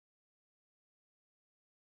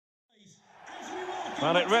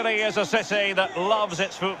Well, it really is a city that loves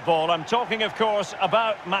its football. I'm talking, of course,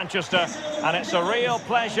 about Manchester, and it's a real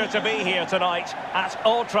pleasure to be here tonight at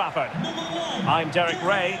Old Trafford. I'm Derek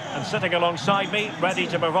Ray, and sitting alongside me, ready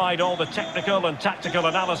to provide all the technical and tactical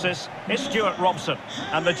analysis, is Stuart Robson.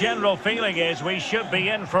 And the general feeling is we should be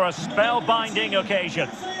in for a spellbinding occasion.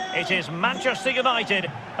 It is Manchester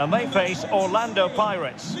United, and they face Orlando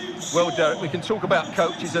Pirates. Well, Derek, we can talk about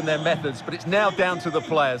coaches and their methods, but it's now down to the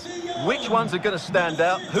players. Which ones are going to stand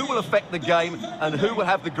out, who will affect the game, and who will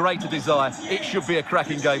have the greater desire? It should be a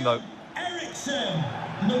cracking game, though. Ericsson,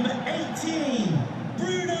 number 18,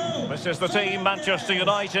 Bruno. This is the team Manchester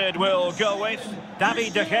United will go with.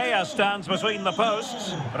 David De Gea stands between the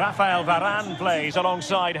posts. Rafael Varane plays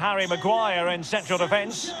alongside Harry Maguire in central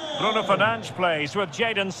defence. Bruno Fernandes plays with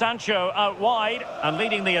Jadon Sancho out wide. And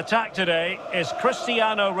leading the attack today is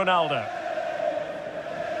Cristiano Ronaldo.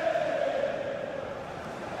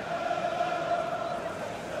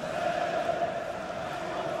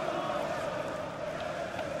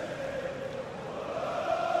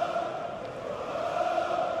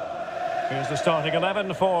 Here's the starting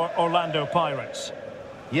 11 for Orlando Pirates.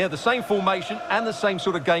 Yeah, the same formation and the same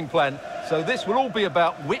sort of game plan. So this will all be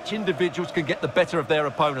about which individuals can get the better of their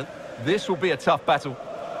opponent. This will be a tough battle.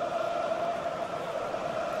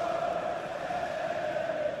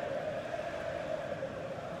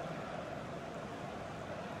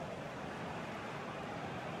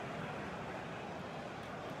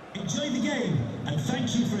 Enjoy the game, and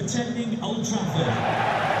thank you for attending Old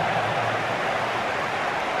Trafford.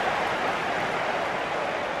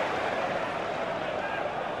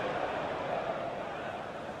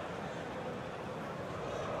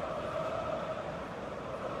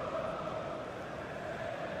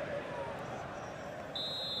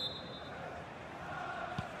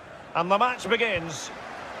 And the match begins.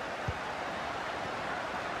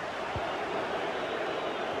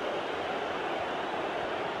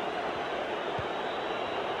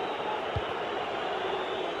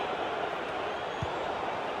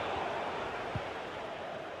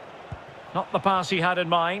 Not the pass he had in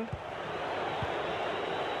mind.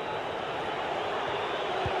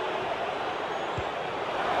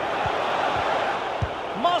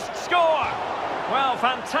 Must score! Well,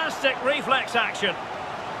 fantastic reflex action.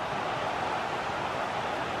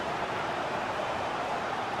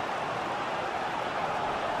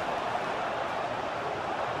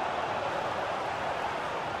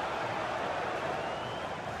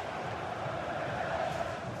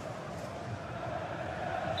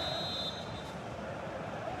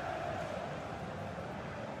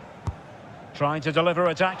 Trying to deliver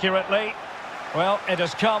it accurately. Well, it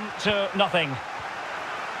has come to nothing.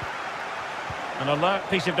 An alert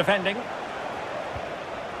piece of defending.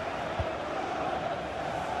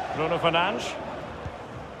 Bruno Fernandes.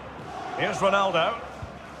 Here's Ronaldo.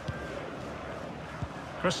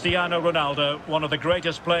 Cristiano Ronaldo, one of the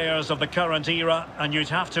greatest players of the current era, and you'd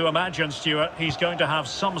have to imagine, Stuart, he's going to have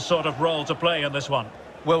some sort of role to play in this one.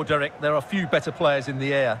 Well, Derek, there are few better players in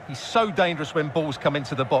the air. He's so dangerous when balls come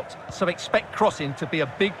into the box, so expect crossing to be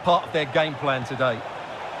a big part of their game plan today.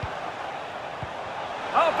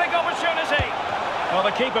 Oh, big opportunity! Well,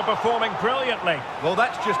 the keeper performing brilliantly. Well,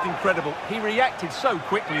 that's just incredible. He reacted so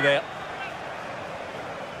quickly there.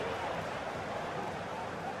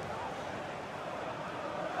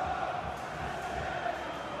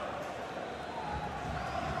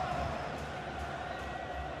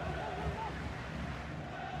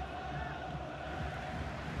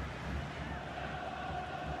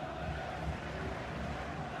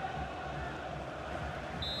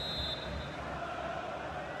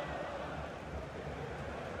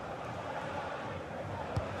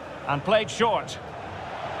 And played short.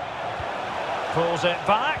 Pulls it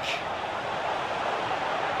back.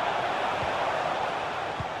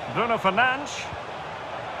 Bruno Fernandes.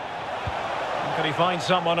 Can he find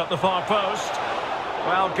someone at the far post?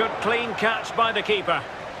 Well, good clean catch by the keeper.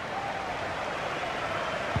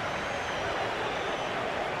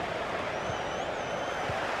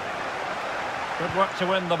 Good work to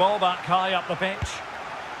win the ball back high up the pitch.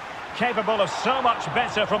 Capable of so much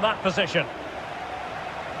better from that position.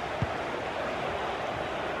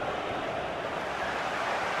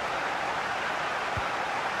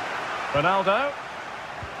 Ronaldo.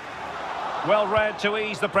 Well read to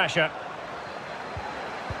ease the pressure.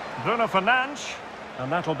 Bruno Fernandes.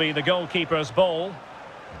 And that'll be the goalkeeper's ball.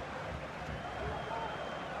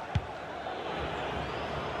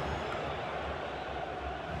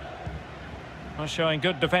 Well, showing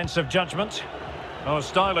good defensive judgment. Oh,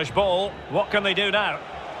 stylish ball. What can they do now?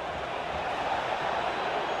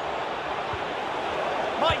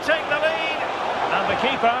 Might take the lead. And the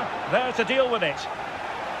keeper there to deal with it.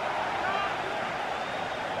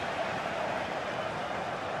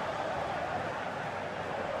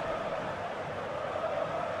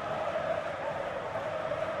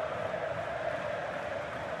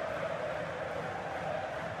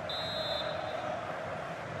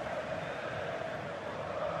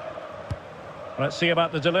 Let's see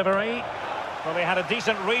about the delivery. Well, they had a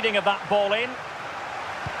decent reading of that ball in.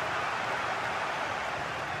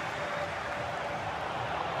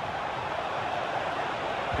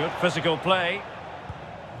 Good physical play.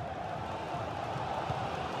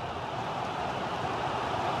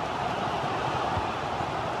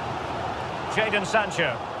 Jadon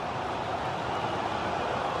Sancho.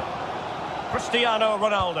 Cristiano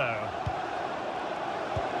Ronaldo.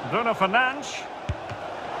 Bruno Fernandes.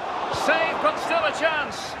 Save, but still a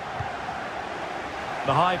chance.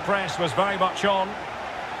 The high press was very much on.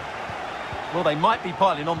 Well, they might be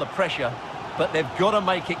piling on the pressure, but they've got to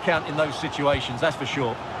make it count in those situations, that's for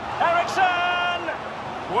sure. Eriksen!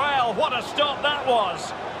 Well, what a stop that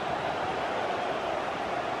was.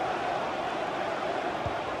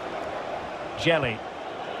 Jelly.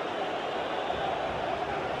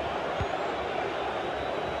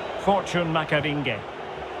 Fortune Makaringe.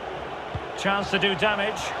 Chance to do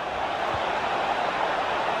damage.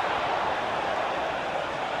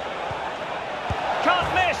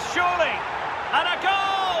 Can't miss, surely. And a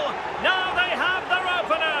goal! Now they have their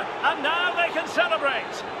opener, and now they can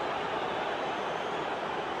celebrate.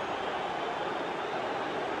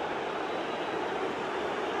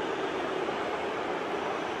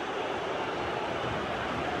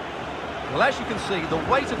 Well, as you can see, the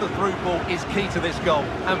weight of the through ball is key to this goal.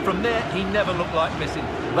 And from there, he never looked like missing.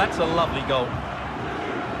 That's a lovely goal.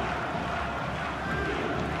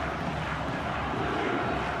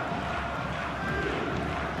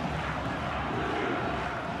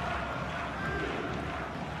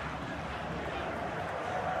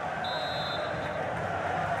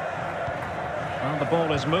 Well, the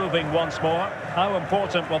ball is moving once more. How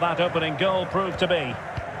important will that opening goal prove to be?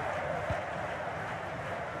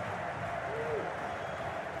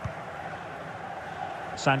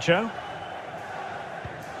 Sancho.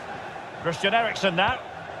 Christian Eriksen now.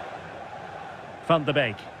 Van de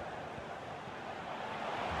Beek.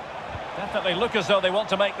 Definitely look as though they want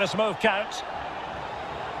to make this move count.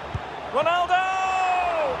 Ronaldo!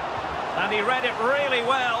 And he read it really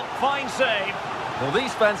well. Fine save. Well,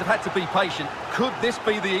 these fans have had to be patient. Could this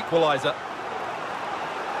be the equaliser?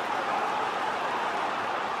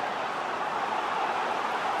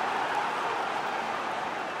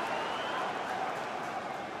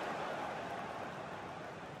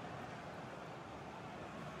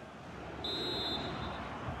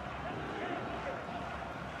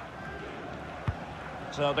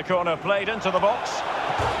 So the corner played into the box.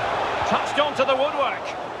 Touched onto the woodwork.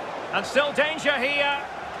 And still danger here.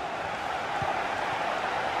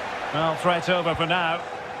 Well, threat over for now.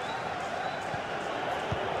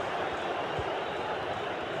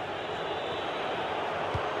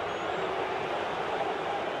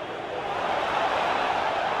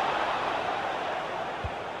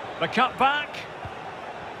 The cut back.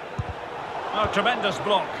 Oh, tremendous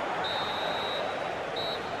block.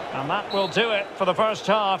 And that will do it for the first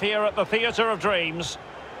half here at the Theatre of Dreams.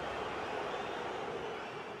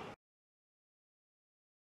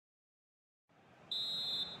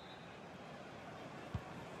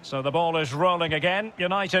 So the ball is rolling again.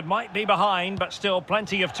 United might be behind, but still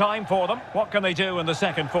plenty of time for them. What can they do in the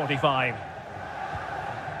second 45?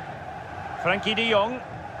 Frenkie de Jong.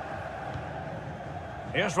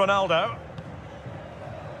 Here's Ronaldo.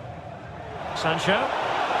 Sancho.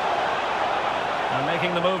 And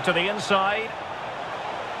making the move to the inside.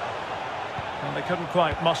 And they couldn't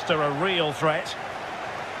quite muster a real threat.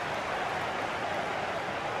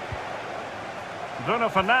 Bruno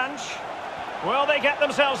Fernandes. Will they get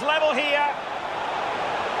themselves level here?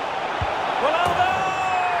 Ronaldo!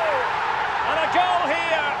 And a goal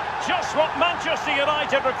here. Just what Manchester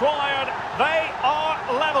United required. They are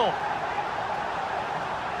level.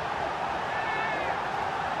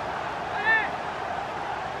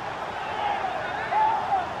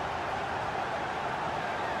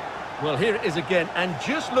 Well, here it is again, and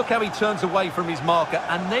just look how he turns away from his marker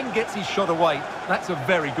and then gets his shot away. That's a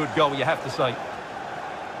very good goal, you have to say.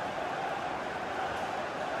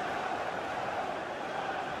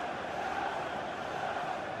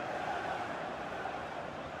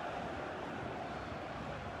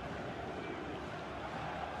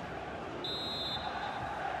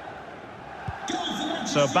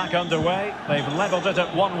 So back underway. They've levelled it at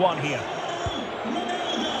 1-1 here.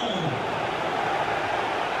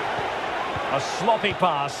 A sloppy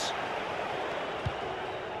pass.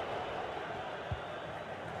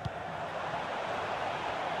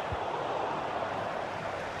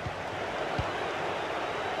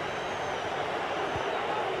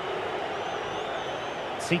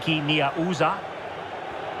 Siki Niauza.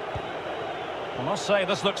 I must say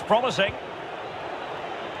this looks promising.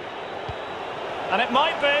 And it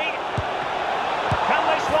might be.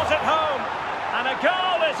 this was at home, and a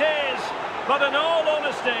goal it is. But in all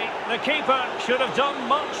honesty, the keeper should have done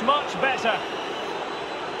much, much better.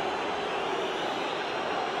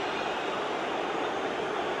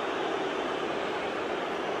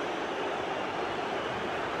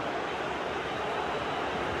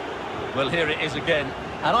 Well, here it is again,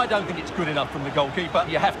 and I don't think it's good enough from the goalkeeper.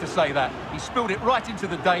 You have to say that. He spilled it right into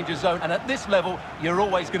the danger zone, and at this level, you're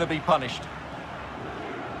always going to be punished.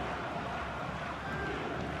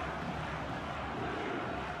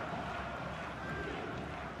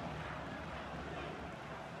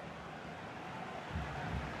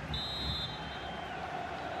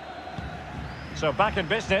 So back in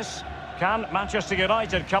business. Can Manchester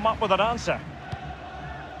United come up with an answer?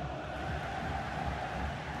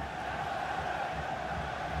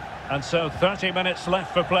 And so 30 minutes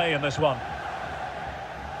left for play in this one.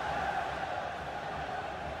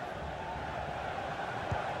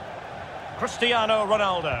 Cristiano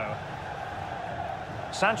Ronaldo.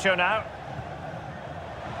 Sancho now.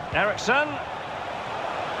 Eriksen.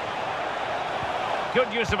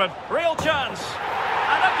 Good use of it. Real chance.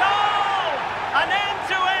 And a goal! An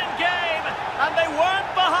end-to-end game. And they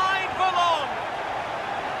weren't behind for long.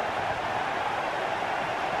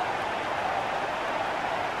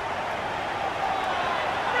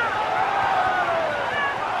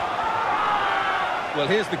 Well,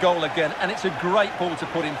 here's the goal again, and it's a great ball to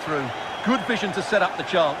put him through. Good vision to set up the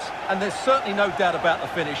chance, and there's certainly no doubt about the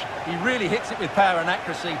finish. He really hits it with power and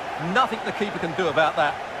accuracy. Nothing the keeper can do about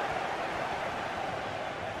that.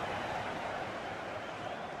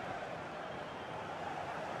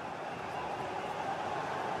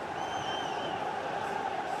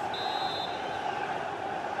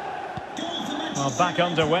 Well, back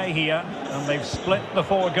underway here, and they've split the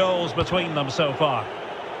 4 goals between them so far.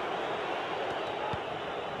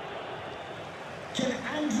 Can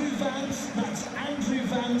Andrew Vance, that's Andrew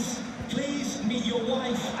Vance, please meet your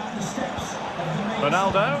wife at the steps of the main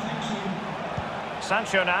Ronaldo. stand. Thank you.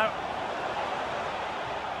 Sancho now.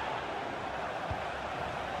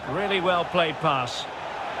 Really well played pass.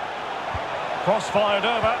 Cross fired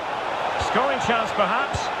over. Scoring chance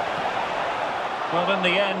perhaps. Well, in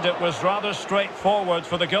the end, it was rather straightforward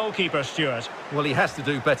for the goalkeeper, Stuart. Well, he has to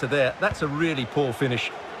do better there. That's a really poor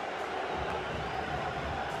finish.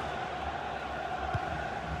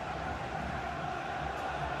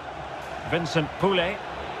 Vincent Poulet.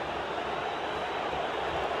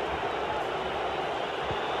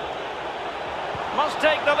 Must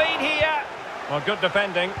take the lead here. Well, good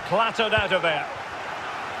defending, clattered out of there.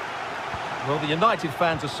 Well, the United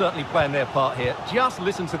fans are certainly playing their part here. Just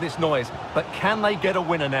listen to this noise. But can they get a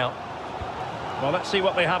winner now? Well, let's see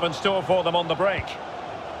what they have in store for them on the break.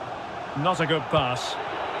 Not a good pass.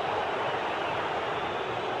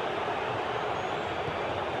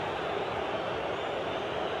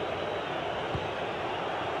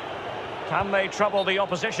 Can they trouble the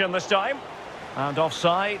opposition this time? And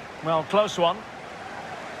offside, well, close one.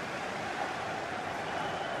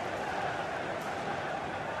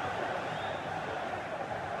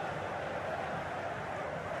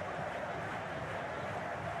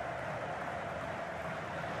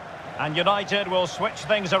 And United will switch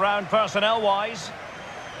things around personnel-wise.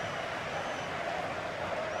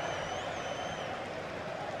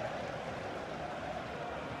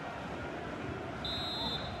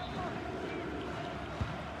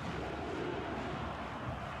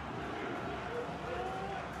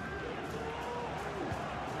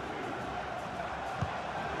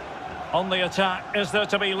 On the attack, is there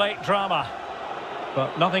to be late drama?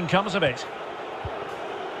 But nothing comes of it.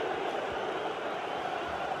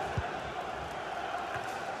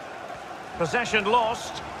 Possession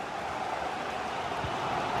lost.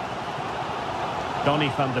 Donny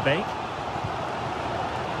van de Beek.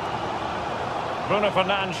 Bruno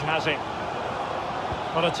Fernandes has it.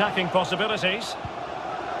 But attacking possibilities.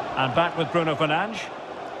 And back with Bruno Fernandes.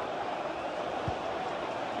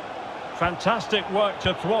 Fantastic work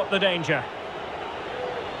to thwart the danger.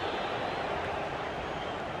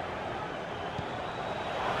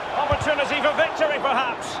 Opportunity for victory,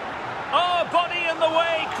 perhaps. Oh, body in the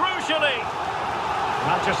way, crucially.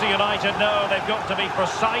 Manchester United know they've got to be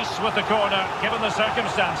precise with the corner, given the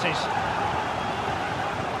circumstances.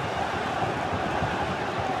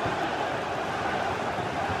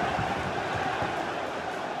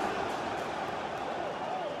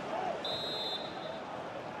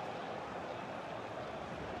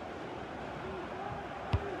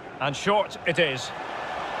 And short it is.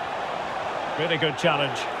 Really good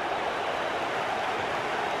challenge.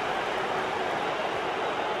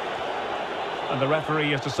 And the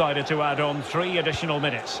referee has decided to add on 3 additional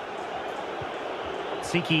minutes.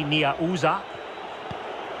 Siki Niauza.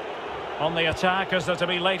 On the attack, is there to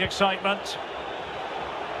be late excitement?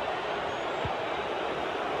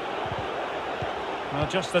 Well,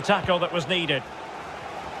 just the tackle that was needed.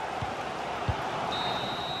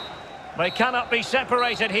 They cannot be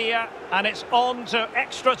separated here, and it's on to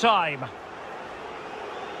extra time.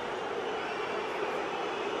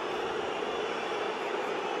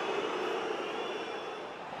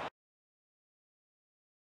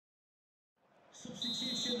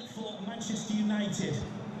 Substitution for Manchester United.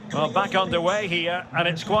 Well, back underway here, and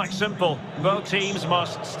it's quite simple. Both teams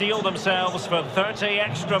must steel themselves for 30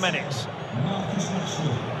 extra minutes.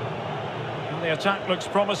 And the attack looks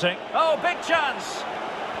promising. Oh, big chance!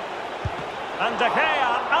 And De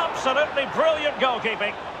Gea, absolutely brilliant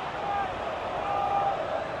goalkeeping.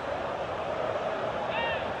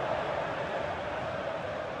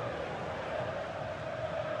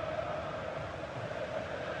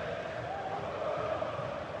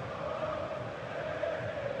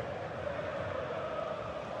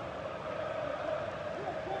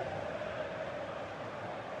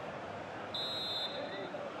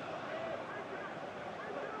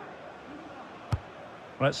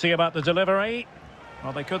 Let's see about the delivery.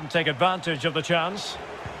 Well, they couldn't take advantage of the chance.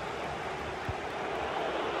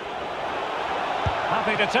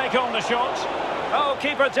 Happy to take on the shot. Oh,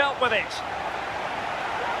 keeper dealt with it.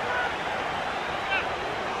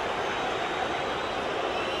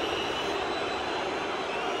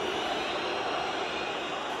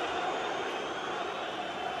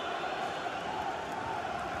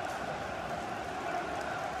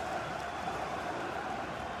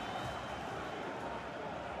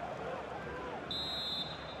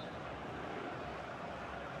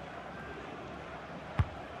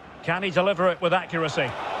 Can he deliver it with accuracy?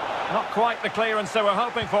 Not quite the clearance they were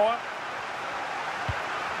hoping for.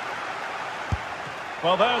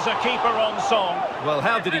 Well, there's a keeper on song. Well,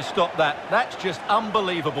 how did he stop that? That's just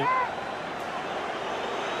unbelievable.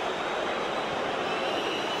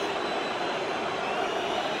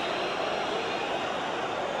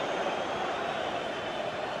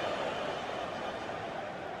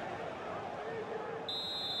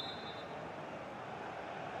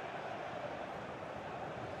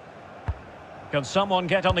 Can someone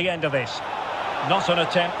get on the end of this? Not an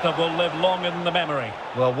attempt that will live long in the memory.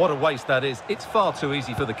 Well, what a waste that is. It's far too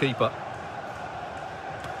easy for the keeper.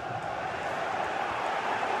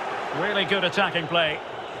 Really good attacking play.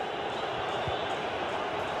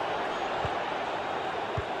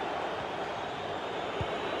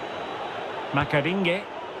 Macaringue.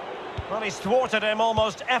 Well, he's thwarted him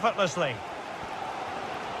almost effortlessly.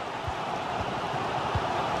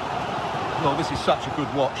 Well, this is such a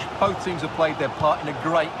good watch. Both teams have played their part in a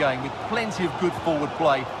great game with plenty of good forward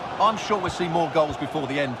play. I'm sure we'll see more goals before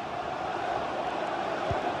the end.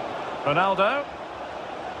 Ronaldo.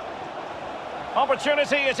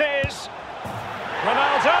 Opportunity it is.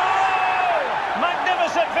 Ronaldo!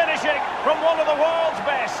 Magnificent finishing from one of the world's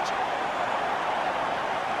best.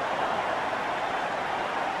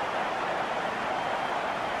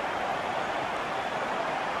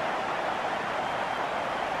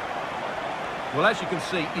 Well, as you can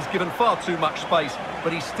see, he's given far too much space,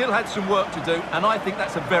 but he still had some work to do, and I think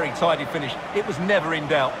that's a very tidy finish. It was never in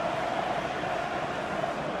doubt.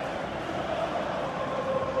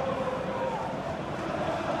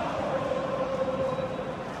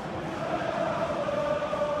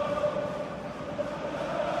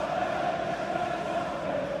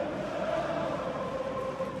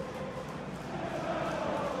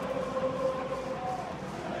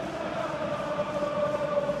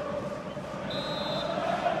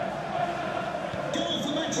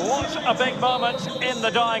 What a big moment in the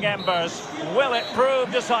dying embers. Will it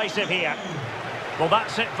prove decisive here? Well,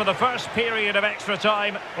 that's it for the first period of extra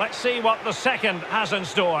time. Let's see what the second has in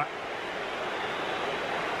store.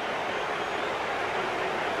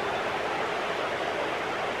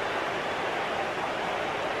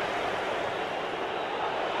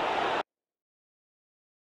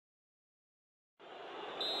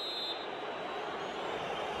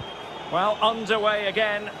 Well, underway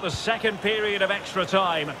again, the second period of extra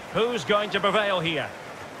time. Who's going to prevail here?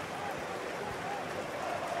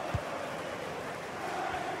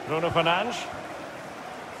 Bruno Fernandes.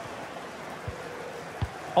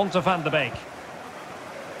 On to Van de Beek.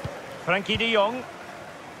 Frenkie de Jong.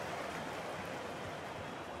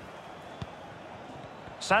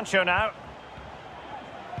 Sancho now.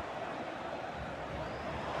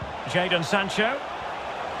 Jadon Sancho.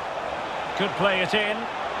 Could play it in.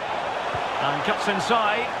 And cuts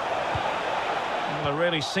inside. Well, a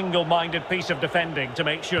really single-minded piece of defending to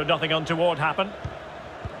make sure nothing untoward happened.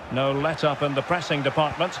 No let-up in the pressing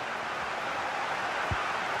department.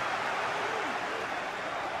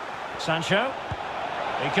 Sancho.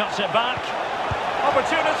 He cuts it back.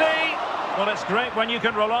 Opportunity. Well, it's great when you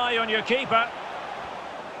can rely on your keeper.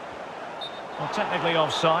 Well, technically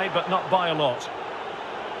offside, but not by a lot.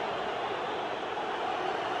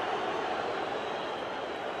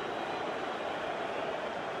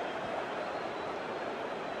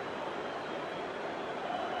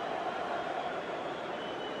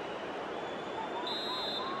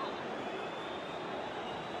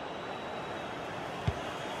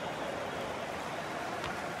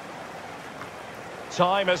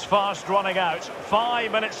 Time is fast running out.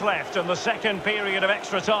 5 minutes left in the second period of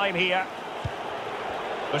extra time here.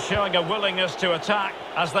 They're showing a willingness to attack,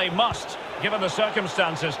 as they must, given the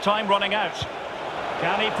circumstances. Time running out.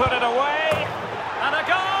 Can he put it away? And a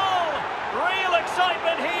goal! Real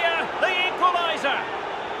excitement here. The equaliser.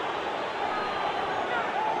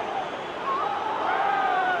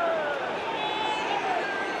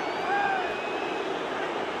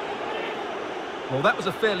 Well, that was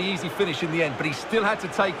a fairly easy finish in the end, but he still had to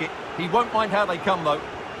take it. He won't mind how they come, though.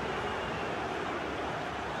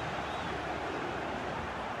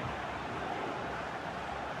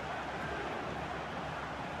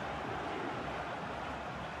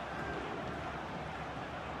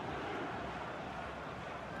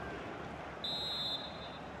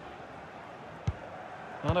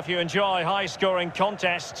 And if you enjoy high-scoring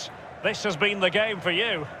contests, this has been the game for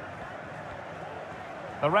you.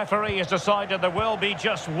 The referee has decided there will be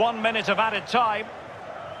just 1 minute of added time.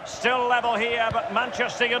 Still level here, but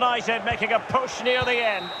Manchester United making a push near the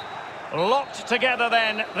end. Locked together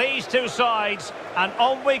then, these two sides, and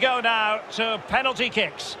on we go now to penalty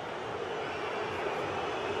kicks.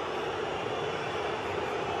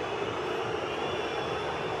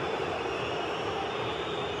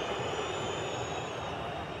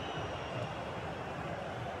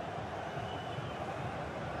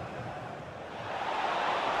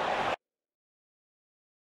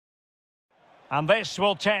 And this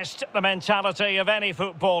will test the mentality of any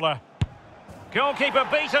footballer. Goalkeeper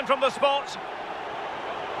beaten from the spot.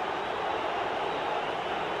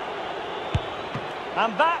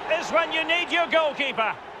 And that is when you need your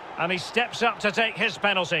goalkeeper. And he steps up to take his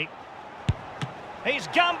penalty. He's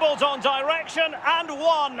gambled on direction and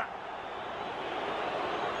won.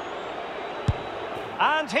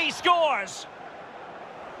 And he scores.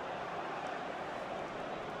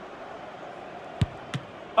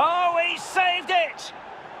 Oh, he saved it!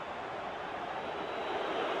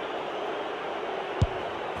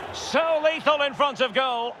 So lethal in front of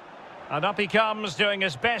goal. And up he comes, doing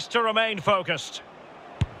his best to remain focused.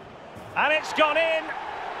 And it's gone in.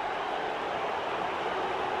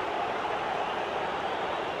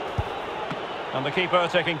 And the keeper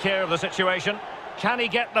taking care of the situation. Can he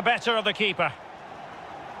get the better of the keeper?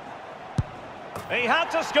 He had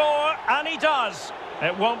to score, and he does.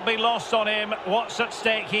 It won't be lost on him what's at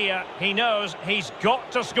stake here. He knows he's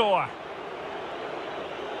got to score.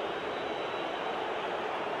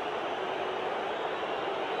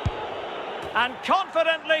 And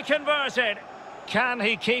confidently converted. Can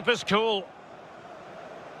he keep his cool?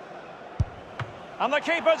 And the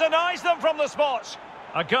keeper denies them from the spot.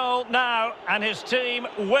 A goal now, and his team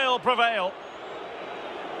will prevail.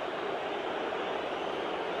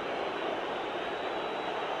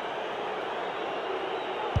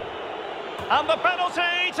 And the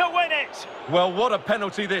penalty to win it. Well, what a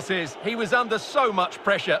penalty this is. He was under so much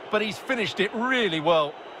pressure, but he's finished it really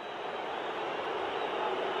well.